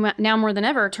 women now more than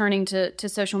ever are turning to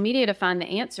social media to find the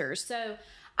answers. So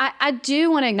I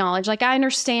do want to acknowledge, like, I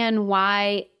understand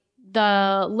why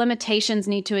the limitations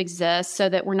need to exist so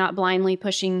that we're not blindly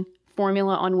pushing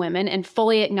formula on women, and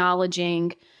fully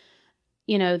acknowledging,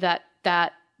 you know, that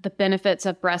the benefits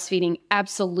of breastfeeding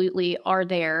absolutely are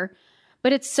there,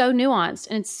 but it's so nuanced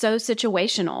and it's so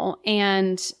situational.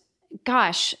 And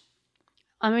gosh,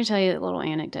 let me tell you a little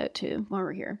anecdote too while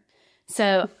we're here.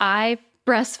 So I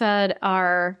breastfed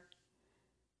our,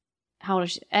 how old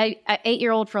is she?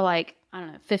 8-year-old for like, I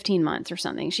don't know, 15 months or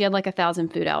something. She had like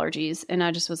 1,000 food allergies. And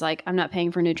I just was like, I'm not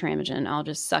paying for Nutramigen. I'll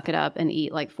just suck it up and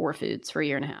eat like 4 foods for a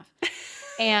year and a half.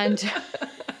 And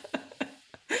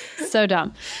so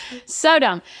dumb. So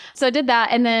dumb. So I did that.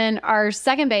 And then our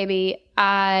second baby,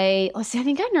 I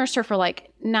think I nursed her for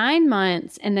like 9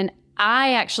 months. And then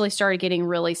I actually started getting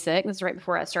really sick. This is right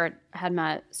before I had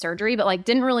my surgery, but like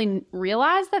didn't really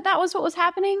realize that was what was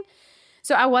happening.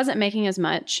 So I wasn't making as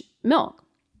much milk.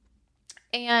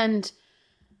 And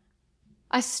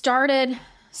I started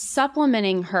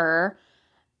supplementing her,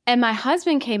 and my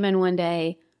husband came in one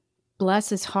day, bless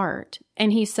his heart,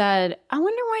 and he said, I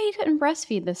wonder why you couldn't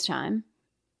breastfeed this time.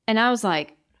 And I was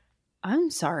like,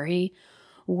 I'm sorry,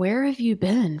 where have you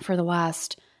been for the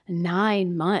last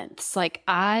 9 months? Like,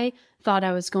 I thought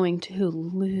I was going to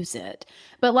lose it.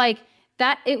 But like,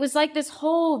 that it was like this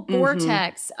whole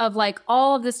vortex of like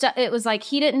all of this stuff. It was like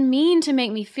he didn't mean to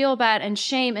make me feel bad and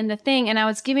shame and the thing. And I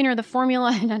was giving her the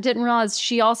formula, and I didn't realize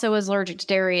she also was allergic to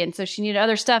dairy, and so she needed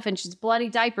other stuff, and she's bloody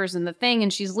diapers and the thing,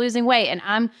 and she's losing weight, and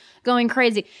I'm going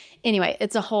crazy. Anyway,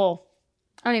 it's a whole.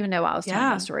 I don't even know why I was telling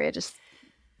my story. I just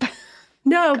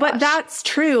no, but that's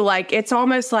true. Like it's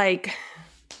almost like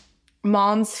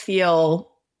moms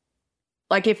feel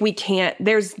like if we can't.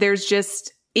 There's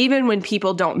just. Even when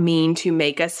people don't mean to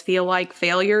make us feel like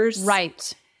failures.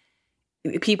 Right.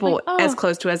 People like, as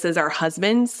close to us as our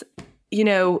husbands, you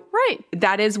know, right.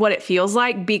 That is what it feels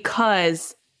like,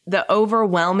 because the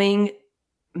overwhelming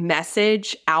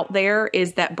message out there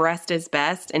is that breast is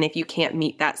best. And if you can't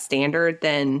meet that standard,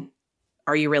 then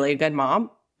are you really a good mom?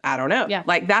 I don't know. Yeah.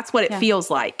 Like that's what it feels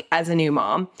like as a new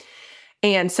mom.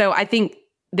 And so I think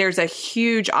there's a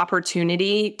huge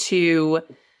opportunity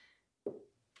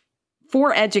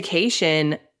for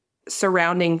education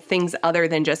surrounding things other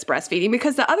than just breastfeeding.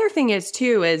 Because the other thing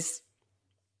is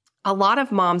a lot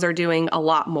of moms are doing a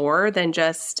lot more than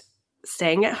just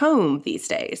staying at home these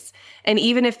days. And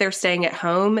even if they're staying at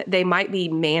home, they might be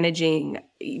managing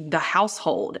the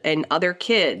household and other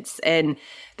kids. And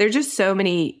there's just so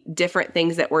many different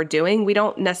things that we're doing. We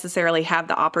don't necessarily have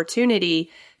the opportunity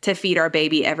to feed our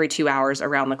baby every 2 hours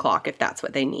around the clock if that's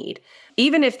what they need.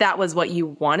 Even if that was what you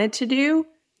wanted to do,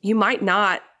 you might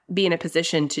not be in a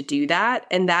position to do that.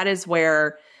 And that is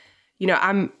where, you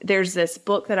know, there's this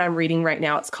book that I'm reading right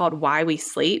now. It's called Why We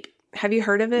Sleep. Have you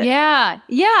heard of it? Yeah.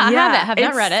 I have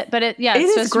not read it, but it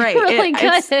is great. Really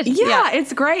good.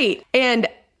 It's great. And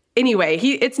anyway,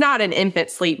 it's not an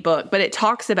infant sleep book, but it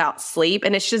talks about sleep,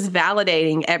 and it's just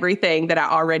validating everything that I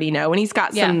already know. And he's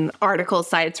got some articles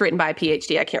cited. It's written by a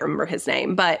PhD. I can't remember his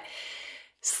name, but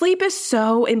sleep is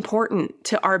so important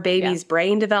to our baby's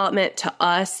brain development, to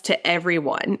us, to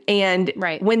everyone. And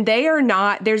when they are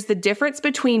not, there's the difference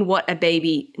between what a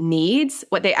baby needs,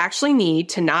 what they actually need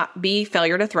to not be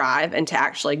failure to thrive and to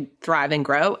actually thrive and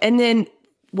grow, and then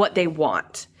what they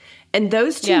want. And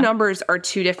those two numbers are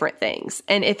two different things.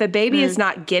 And if a baby is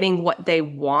not getting what they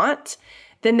want,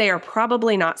 then they are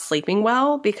probably not sleeping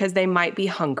well, because they might be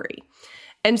hungry.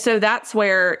 And so that's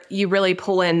where you really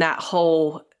pull in that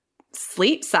whole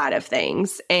sleep side of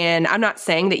things. And I'm not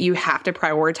saying that you have to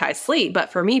prioritize sleep,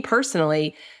 but for me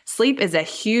personally, sleep is a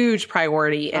huge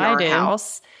priority in our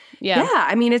house. Yeah.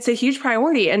 I mean, it's a huge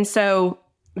priority. And so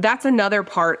that's another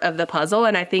part of the puzzle.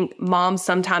 And I think moms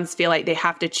sometimes feel like they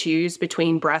have to choose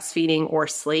between breastfeeding or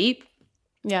sleep.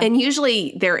 Yeah. And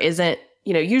usually there isn't,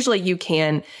 you know, usually you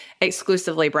can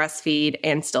exclusively breastfeed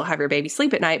and still have your baby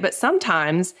sleep at night. But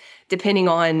sometimes, depending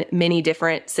on many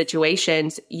different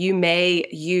situations, you may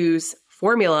use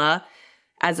formula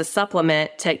as a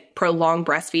supplement to prolong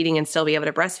breastfeeding and still be able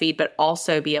to breastfeed, but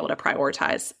also be able to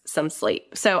prioritize some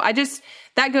sleep. So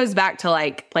that goes back to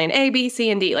like plan A, B, C,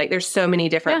 and D. Like there's so many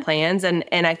different plans. And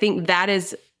I think that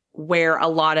is where a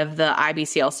lot of the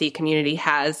IBCLC community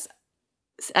has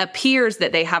appears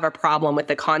that they have a problem with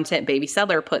the content Baby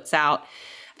Sadler puts out.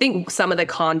 I think some of the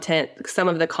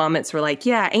comments were like,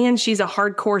 yeah, and she's a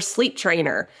hardcore sleep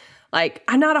trainer. Like,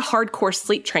 I'm not a hardcore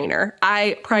sleep trainer.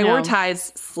 I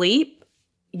prioritize sleep,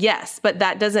 yes, but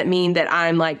that doesn't mean that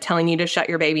I'm like telling you to shut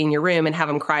your baby in your room and have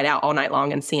him cried out all night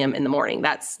long and see him in the morning.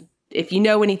 That's, if you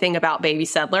know anything about Baby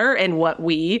Sadler and what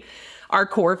our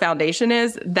core foundation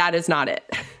is, that is not it.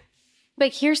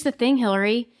 But here's the thing,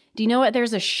 Hillary. Do you know what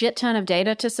there's a shit ton of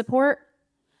data to support?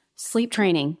 Sleep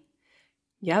training.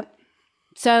 Yep.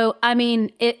 So, I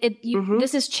mean,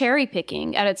 this is cherry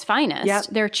picking at its finest. Yep.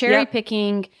 They're cherry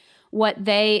picking what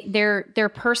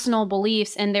their personal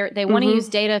beliefs, and they want to use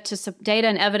data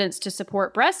and evidence to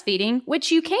support breastfeeding,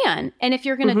 which you can. And if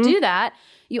you're going to do that,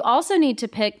 you also need to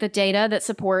pick the data that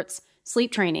supports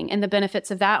sleep training and the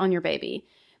benefits of that on your baby.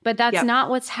 But that's not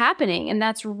what's happening, and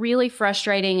that's really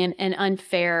frustrating and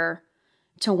unfair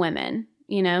to women,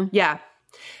 you know? Yeah.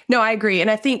 No, I agree. And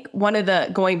I think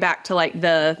going back to like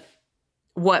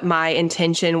what my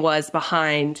intention was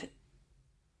behind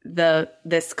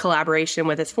this collaboration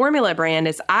with this formula brand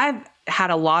is I've had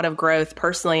a lot of growth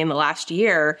personally in the last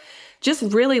year, just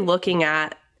really looking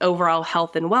at overall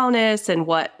health and wellness and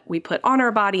what we put on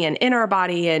our body and in our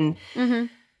body and,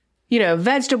 you know,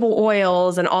 vegetable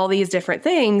oils and all these different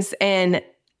things. And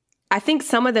I think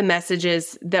some of the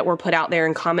messages that were put out there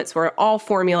in comments were all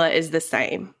formula is the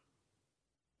same.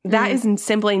 That is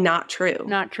simply not true.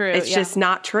 Not true. It's just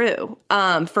not true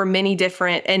for many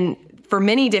different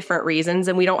reasons.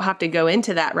 And we don't have to go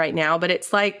into that right now, but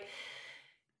it's like,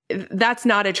 that's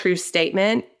not a true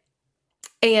statement.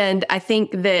 And I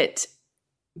think that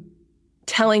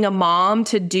telling a mom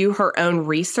to do her own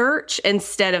research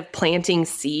instead of planting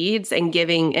seeds and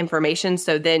giving information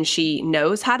so then she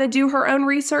knows how to do her own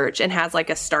research and has like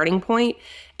a starting point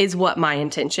is what my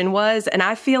intention was. And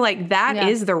I feel like that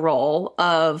is the role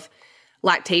of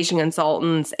lactation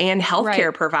consultants and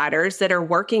healthcare providers that are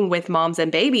working with moms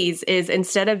and babies is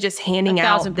instead of just handing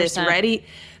out this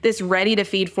ready to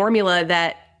feed formula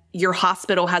that your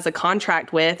hospital has a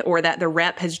contract with or that the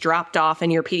rep has dropped off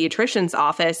in your pediatrician's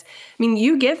office. I mean,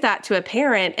 you give that to a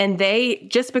parent and they,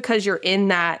 just because you're in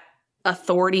that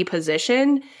authority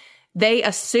position, they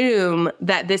assume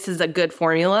that this is a good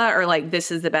formula or like this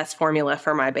is the best formula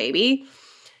for my baby.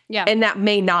 Yeah. And that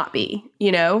may not be,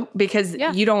 you know, because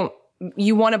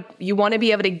you want to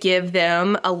be able to give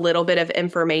them a little bit of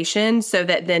information so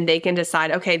that then they can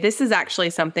decide, okay, this is actually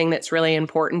something that's really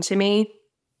important to me.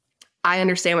 I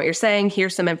understand what you're saying.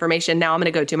 Here's some information. Now I'm going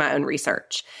to go do my own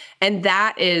research. And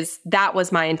that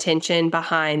was my intention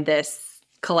behind this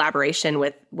collaboration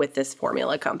with this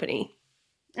formula company.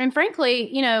 And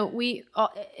frankly, you know, we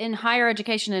in higher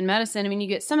education and medicine, I mean, you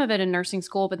get some of it in nursing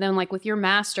school, but then like with your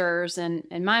master's and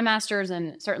my master's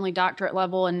and certainly doctorate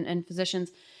level and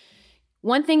physicians,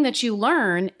 one thing that you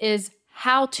learn is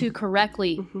how to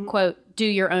correctly, quote, do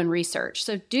your own research.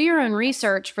 So do your own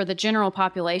research for the general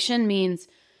population means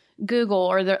Google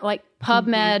or like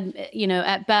PubMed, you know,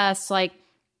 at best, like,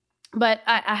 but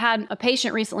I had a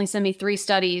patient recently send me 3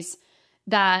 studies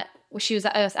that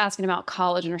I was asking about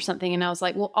collagen or something. And I was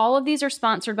like, well, all of these are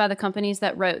sponsored by the companies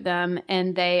that wrote them.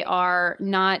 And they are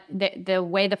not, the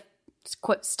way the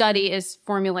study is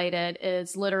formulated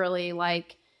is literally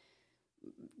like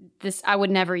this. I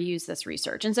would never use this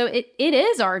research. And so it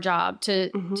is our job to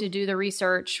do the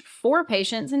research for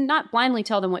patients and not blindly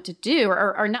tell them what to do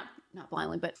or not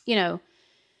blindly, but, you know,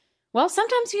 well,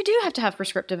 sometimes you do have to have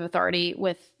prescriptive authority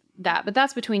with that, but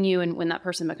that's between you and when that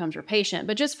person becomes your patient.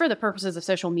 But just for the purposes of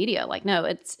social media, like, no,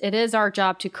 it is our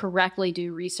job to correctly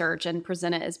do research and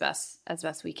present it as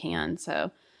best we can.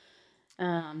 So,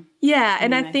 yeah.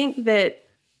 And I think that,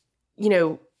 you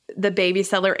know, the Baby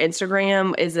Sadler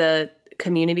Instagram is a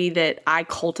community that I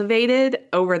cultivated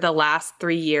over the last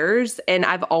 3 years. And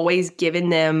I've always given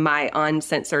them my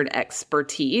uncensored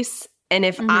expertise. And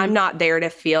if I'm not there to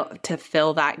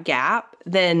fill that gap,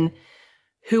 then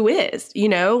who is, you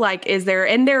know, like, is there,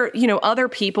 and there, you know, other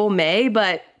people may,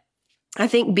 but I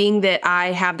think being that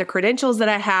I have the credentials that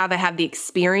I have the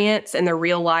experience and the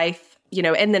real life, you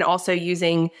know, and then also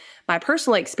using my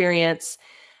personal experience,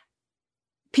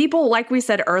 people, like we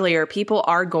said earlier, people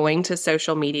are going to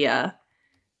social media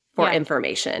for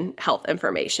information, health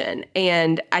information.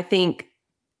 And I think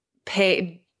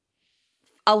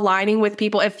aligning with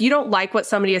people, if you don't like what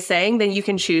somebody is saying, then you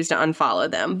can choose to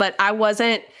unfollow them. But I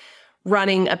wasn't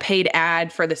running a paid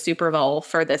ad for the Super Bowl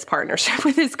for this partnership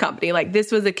with this company. Like,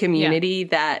 this was a community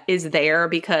that is there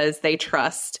because they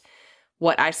trust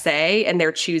what I say and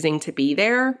they're choosing to be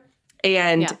there.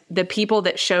 And the people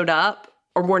that showed up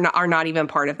or are not even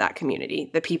part of that community,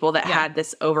 the people that had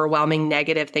this overwhelming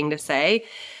negative thing to say.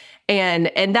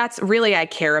 And that's really, I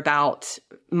care about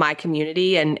my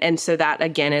community. And so that,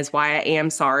 again, is why I am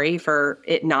sorry for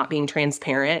it not being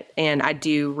transparent. And I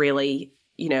do really,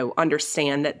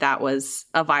 understand that was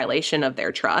a violation of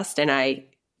their trust. And I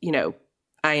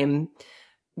am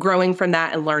growing from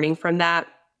that and learning from that.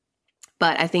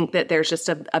 But I think that there's just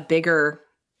a bigger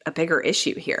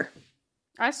issue here.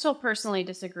 I still personally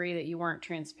disagree that you weren't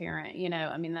transparent.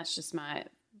 That's just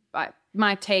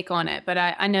my take on it. But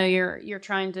I know you're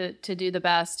trying to do the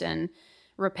best and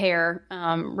repair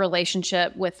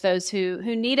relationship with those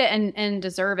who need it and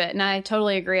deserve it. And I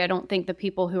totally agree. I don't think the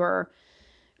people who are,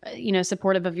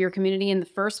 supportive of your community in the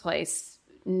first place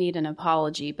need an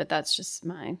apology. But that's just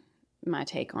my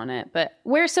take on it. But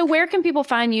where can people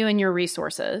find you and your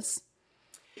resources?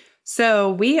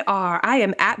 So I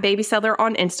am at Baby Sadler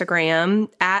on Instagram,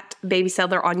 at Baby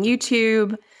Sadler on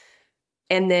YouTube,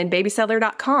 and then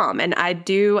babysadler.com. And I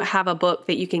do have a book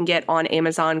that you can get on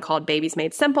Amazon called Babies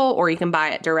Made Simple, or you can buy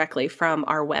it directly from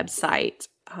our website,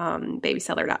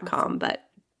 babysadler.com. But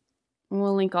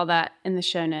we'll link all that in the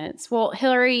show notes. Well,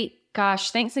 Hillary,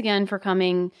 gosh, thanks again for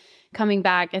coming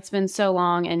back. It's been so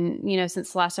long. And,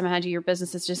 since the last time I had you, your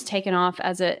business has just taken off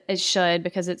as it should,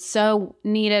 because it's so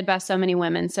needed by so many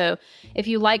women. So if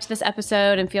you liked this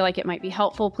episode and feel like it might be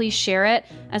helpful, please share it.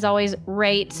 As always,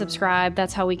 rate, subscribe.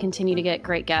 That's how we continue to get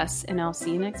great guests. And I'll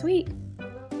see you next week.